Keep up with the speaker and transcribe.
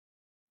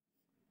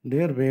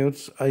Dear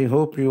viewers, I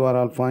hope you are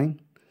all fine.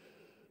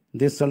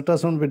 This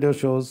ultrasound video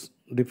shows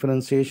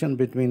differentiation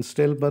between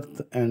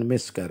stillbirth and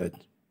miscarriage.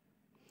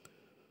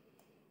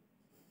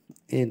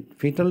 In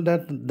fetal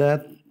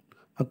death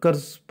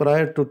occurs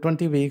prior to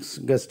 20 weeks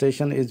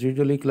gestation is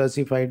usually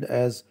classified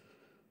as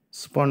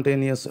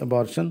spontaneous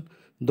abortion.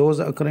 Those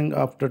occurring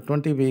after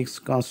 20 weeks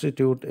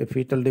constitute a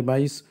fetal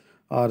demise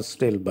or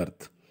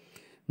stillbirth.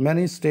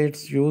 Many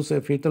states use a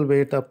fetal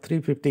weight of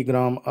 350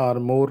 gram or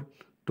more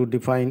to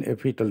define a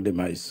fetal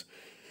demise.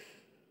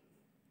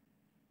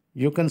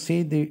 You can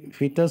see the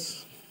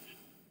fetus,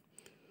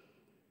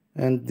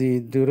 and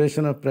the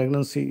duration of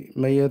pregnancy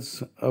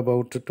measures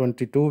about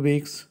 22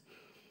 weeks,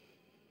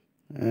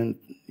 and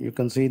you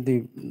can see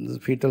the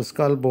fetal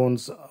skull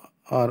bones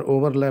are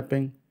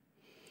overlapping,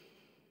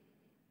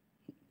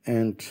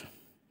 and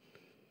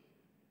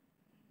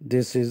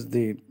this is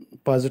the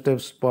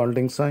positive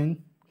Spalding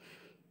sign.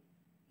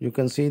 You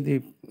can see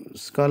the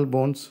skull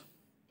bones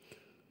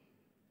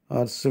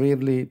are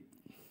severely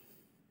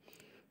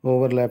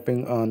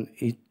overlapping on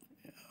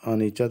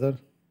each other.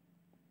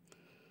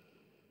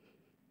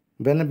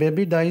 When a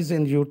baby dies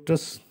in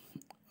uterus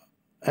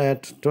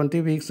at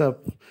 20 weeks of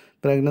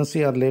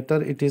pregnancy or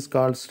later, it is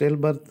called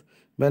stillbirth.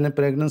 When a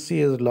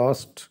pregnancy is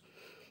lost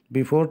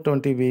before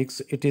 20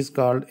 weeks, it is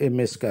called a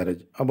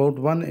miscarriage. About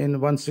 1 in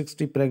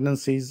 160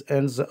 pregnancies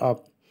ends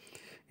up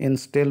in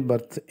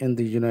stillbirth in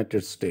the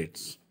United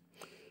States.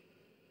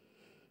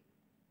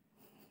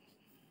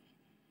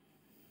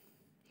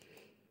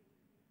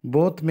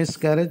 Both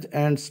miscarriage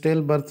and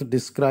stillbirth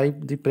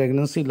describe the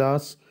pregnancy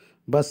loss,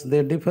 but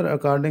they differ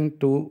according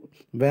to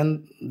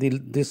when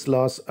this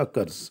loss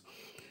occurs.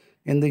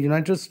 In the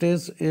United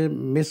States, a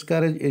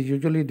miscarriage is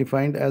usually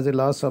defined as a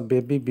loss of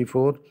baby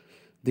before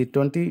the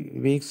 20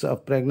 weeks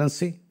of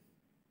pregnancy,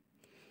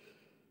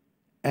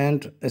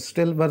 and a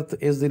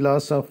stillbirth is the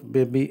loss of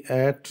baby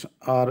at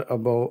or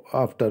above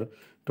after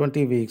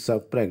 20 weeks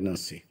of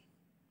pregnancy.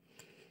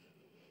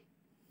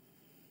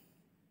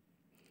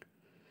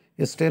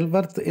 A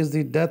stillbirth is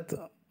the death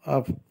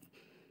of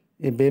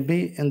a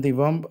baby in the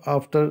womb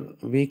after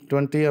week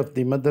 20 of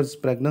the mother's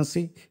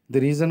pregnancy.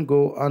 The reason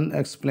go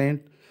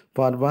unexplained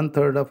for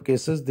 1/3 of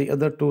cases. The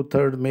other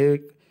 2/3 may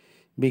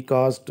be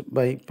caused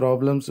by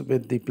problems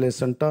with the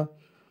placenta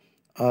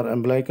or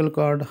umbilical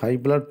cord, high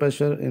blood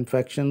pressure,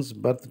 infections,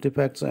 birth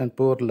defects, and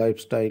poor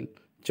lifestyle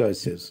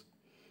choices.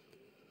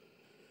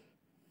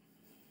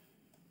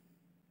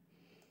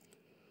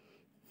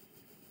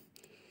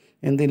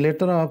 In the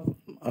later half,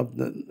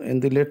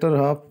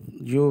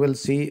 you will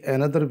see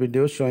another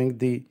video showing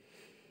the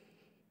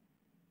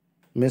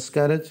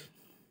miscarriage.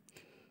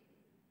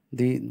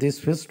 This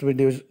first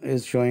video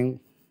is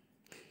showing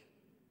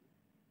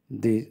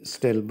the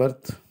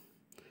stillbirth.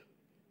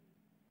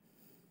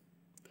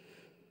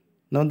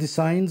 Now, the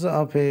signs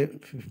of a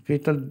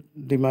fetal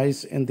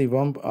demise in the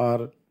womb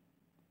are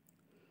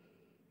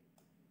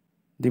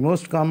the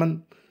most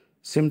common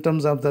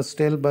symptoms of the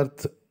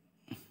stillbirth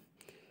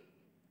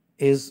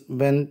is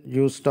when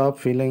you stop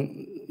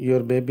feeling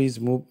your baby's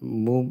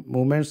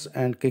movements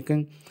and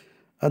kicking.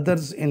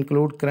 Others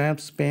include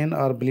cramps, pain,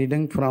 or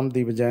bleeding from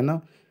the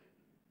vagina.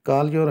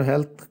 Call your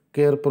health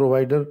care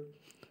provider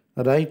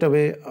right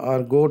away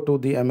or go to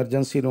the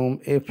emergency room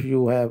if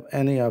you have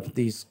any of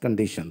these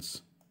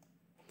conditions.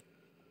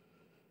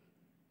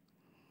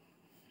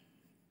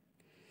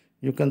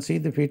 You can see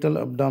the fetal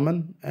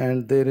abdomen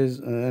and there is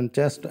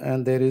chest,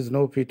 and there is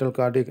no fetal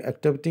cardiac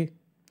activity.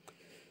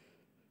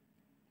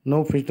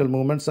 No fetal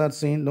movements are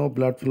seen, no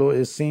blood flow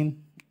is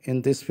seen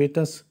in this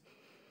fetus.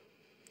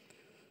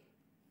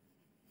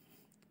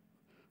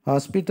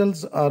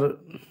 Hospitals are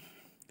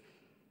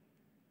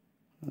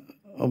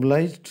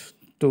obliged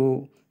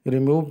to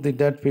remove the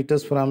dead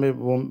fetus from a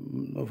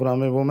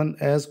woman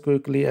as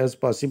quickly as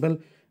possible,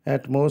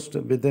 at most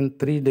within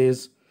 3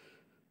 days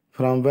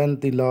from when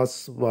the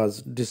loss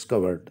was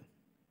discovered.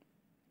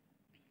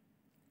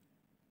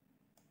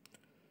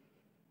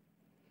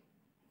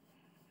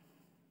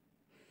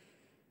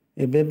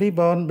 A baby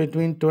born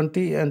between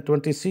 20 and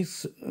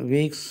 26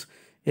 weeks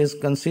is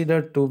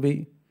considered to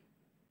be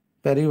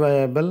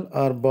periviable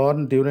or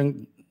born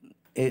during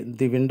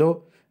the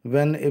window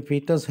when a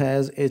fetus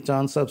has a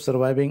chance of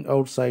surviving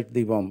outside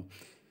the womb.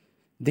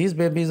 These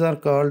babies are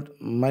called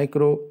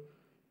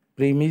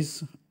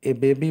micropreemies. A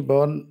baby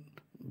born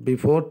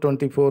before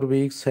 24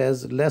 weeks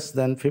has less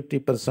than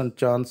 50%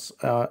 chance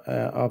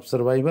of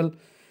survival,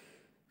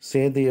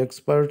 say the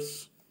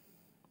experts.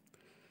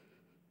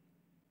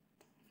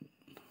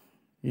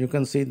 You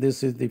can see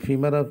this is the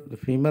femur of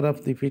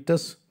the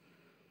fetus.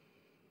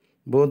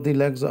 Both the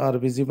legs are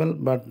visible,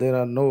 but there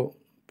are no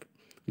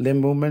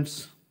limb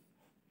movements.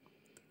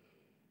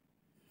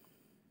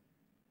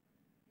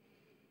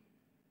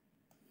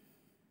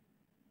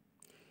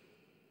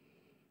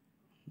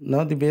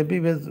 Now the baby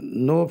with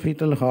no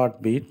fetal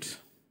heartbeat.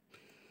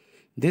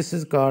 This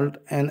is called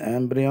an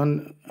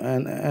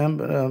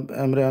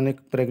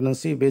embryonic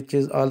pregnancy, which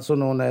is also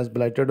known as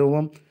blighted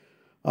ovum.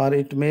 Or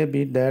it may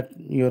be that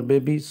your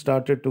baby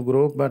started to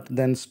grow but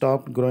then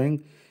stopped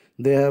growing.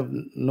 They have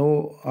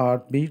no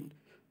heartbeat.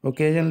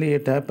 Occasionally,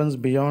 it happens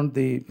beyond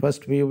the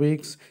first few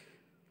weeks,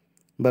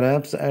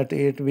 perhaps at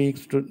 8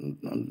 weeks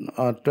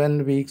or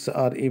 10 weeks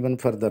or even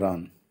further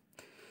on.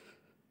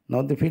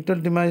 Now, the fetal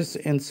demise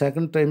in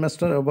second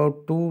trimester,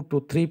 about 2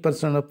 to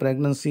 3% of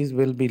pregnancies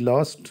will be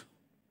lost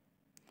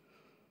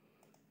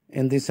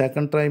in the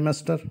second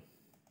trimester.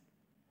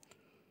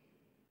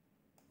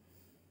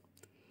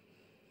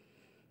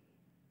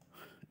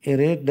 A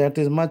rate that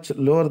is much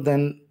lower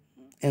than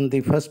in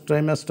the first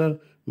trimester.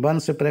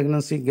 Once a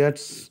pregnancy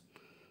gets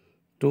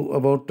to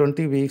about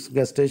 20 weeks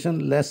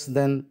gestation, less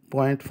than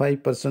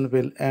 0.5%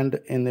 will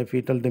end in a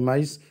fetal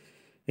demise.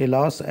 A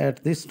loss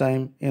at this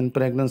time in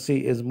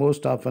pregnancy is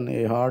most often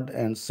a hard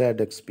and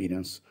sad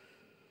experience.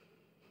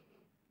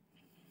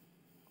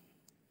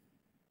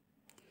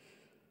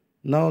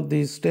 Now,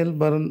 the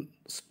stillborn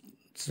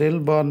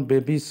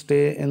babies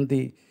stay in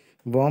the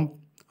womb.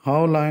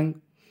 How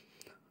long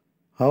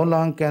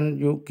can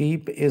you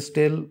keep a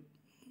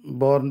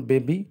stillborn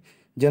baby?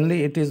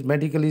 Generally, it is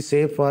medically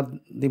safe for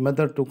the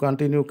mother to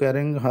continue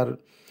carrying her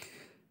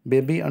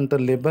baby until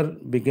labor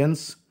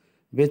begins,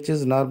 which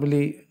is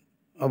normally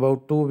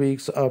about 2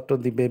 weeks after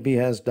the baby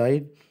has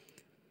died.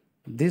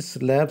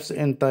 This lapse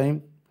in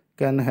time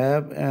can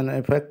have an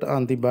effect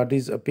on the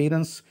body's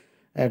appearance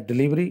at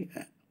delivery,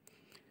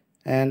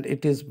 and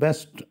it is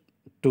best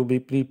to be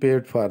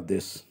prepared for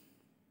this.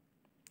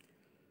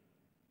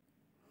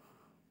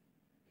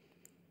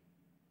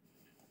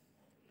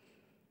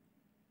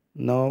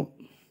 Now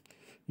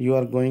you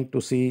are going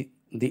to see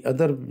the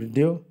other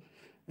video,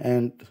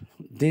 and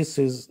this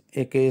is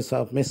a case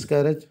of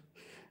miscarriage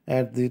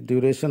at the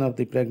duration of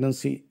the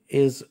pregnancy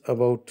is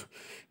about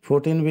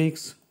 14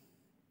 weeks.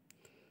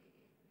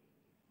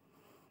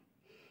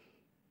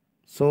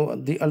 So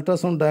the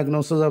ultrasound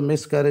diagnosis of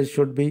miscarriage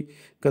should be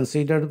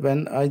considered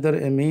when either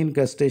a mean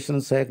gestation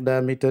sac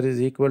diameter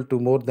is equal to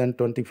more than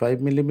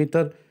 25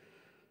 millimeter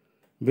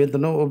with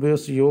no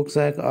obvious yolk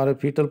sac, or a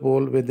fetal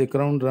pole with a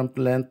crown rump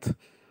length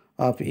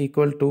of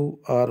equal to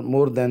or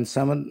more than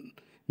 7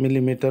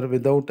 millimeter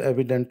without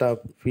evidence of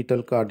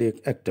fetal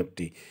cardiac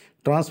activity.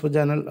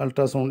 Transvaginal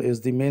ultrasound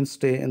is the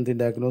mainstay in the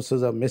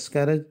diagnosis of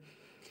miscarriage,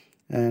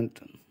 and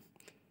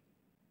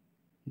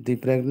the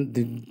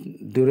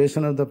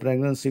duration of the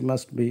pregnancy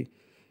must be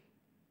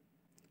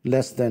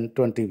less than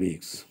 20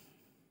 weeks.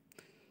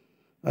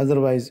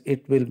 Otherwise,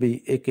 it will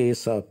be a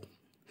case of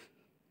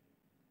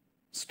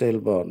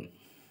stillborn.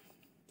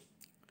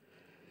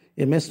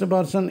 A missed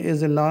abortion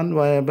is a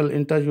non-viable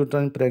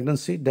intrauterine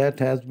pregnancy that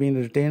has been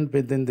retained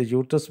within the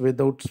uterus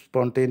without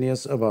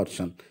spontaneous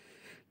abortion.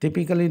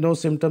 Typically, no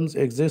symptoms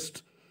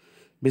exist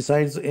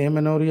besides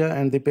amenorrhea,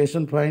 and the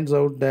patient finds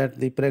out that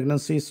the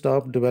pregnancy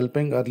stopped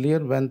developing earlier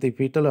when the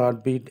fetal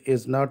heartbeat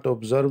is not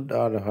observed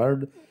or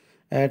heard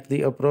at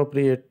the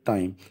appropriate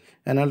time.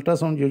 An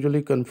ultrasound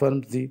usually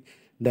confirms the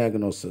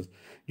diagnosis.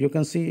 You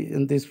can see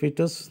in this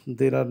fetus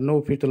there are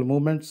no fetal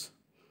movements,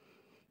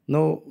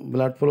 no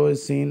blood flow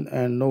is seen,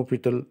 and no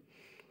fetal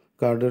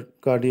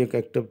cardiac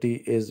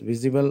activity is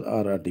visible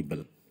or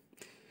audible.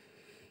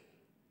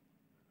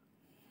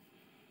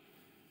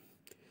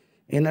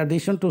 In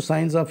addition to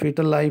signs of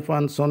fetal life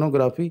on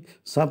sonography,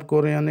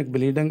 subchorionic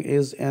bleeding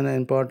is an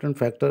important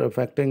factor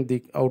affecting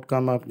the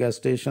outcome of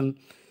gestation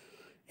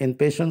in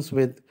patients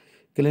with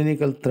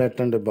clinical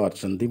threatened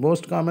abortion. The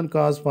most common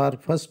cause for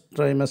first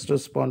trimester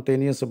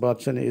spontaneous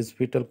abortion is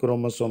fetal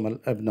chromosomal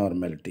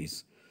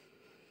abnormalities.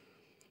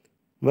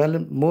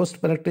 Well,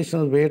 most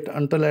practitioners wait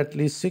until at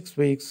least 6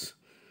 weeks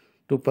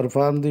to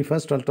perform the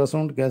first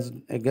ultrasound.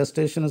 A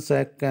gestation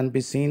sac can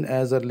be seen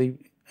as early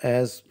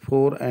as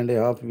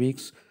 4.5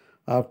 weeks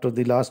after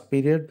the last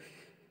period.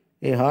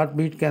 A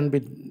heartbeat can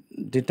be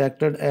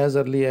detected as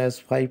early as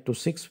 5 to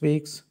 6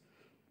 weeks,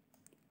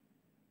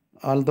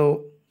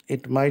 although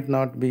it might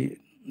not be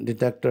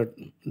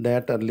detected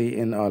that early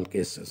in all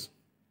cases.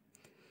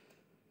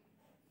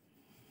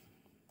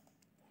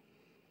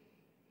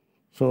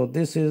 So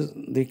this is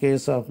the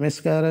case of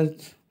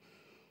miscarriage.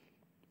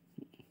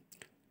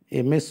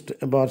 A missed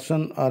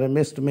abortion or a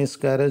missed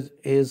miscarriage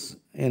is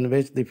in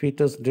which the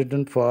fetus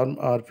didn't form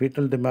or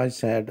fetal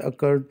demise had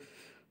occurred,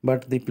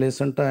 but the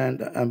placenta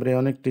and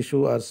embryonic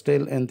tissue are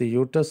still in the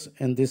uterus.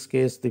 In this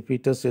case, the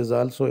fetus is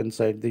also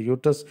inside the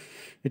uterus.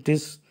 It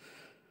is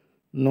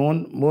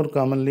known more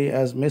commonly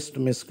as missed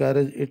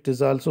miscarriage. It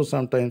is also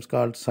sometimes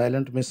called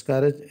silent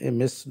miscarriage. A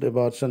missed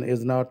abortion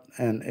is not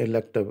an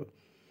elective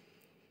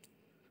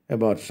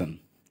abortion.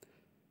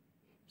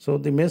 So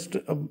the missed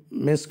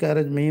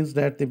miscarriage means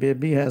that the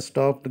baby has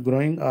stopped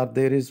growing or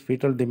there is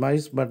fetal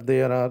demise, but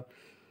there are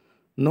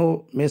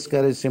no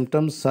miscarriage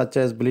symptoms such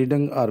as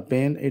bleeding or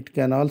pain. It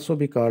can also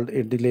be called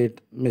a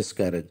delayed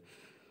miscarriage.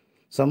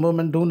 Some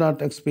women do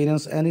not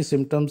experience any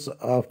symptoms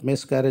of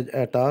miscarriage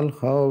at all.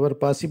 However,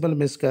 possible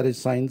miscarriage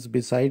signs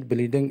beside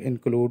bleeding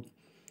include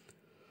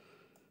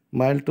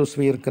mild to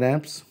severe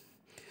cramps,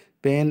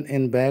 pain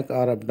in back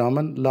or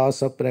abdomen,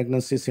 loss of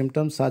pregnancy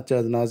symptoms such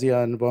as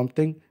nausea and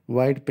vomiting,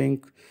 white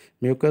pink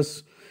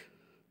mucus,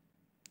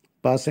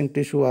 passing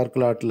tissue or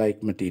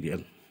clot-like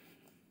material.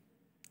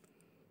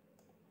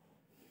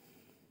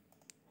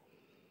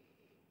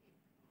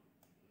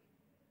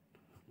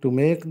 To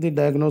make the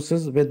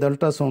diagnosis with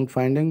ultrasound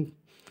finding,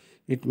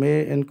 it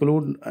may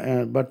include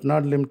but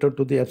not limited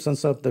to the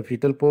absence of the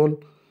fetal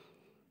pole,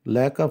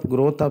 lack of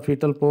growth of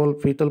fetal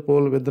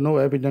pole with no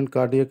evident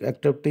cardiac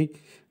activity,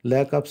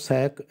 lack of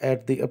sac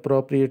at the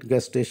appropriate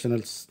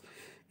gestational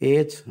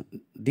age,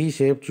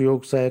 D-shaped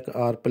yolk sac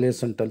or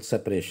placental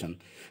separation.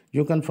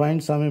 You can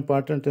find some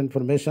important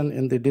information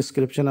in the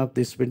description of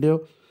this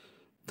video.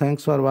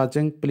 Thanks for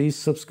watching. Please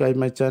subscribe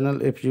my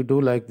channel. If you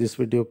do like this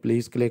video,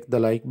 please click the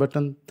like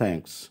button.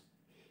 Thanks.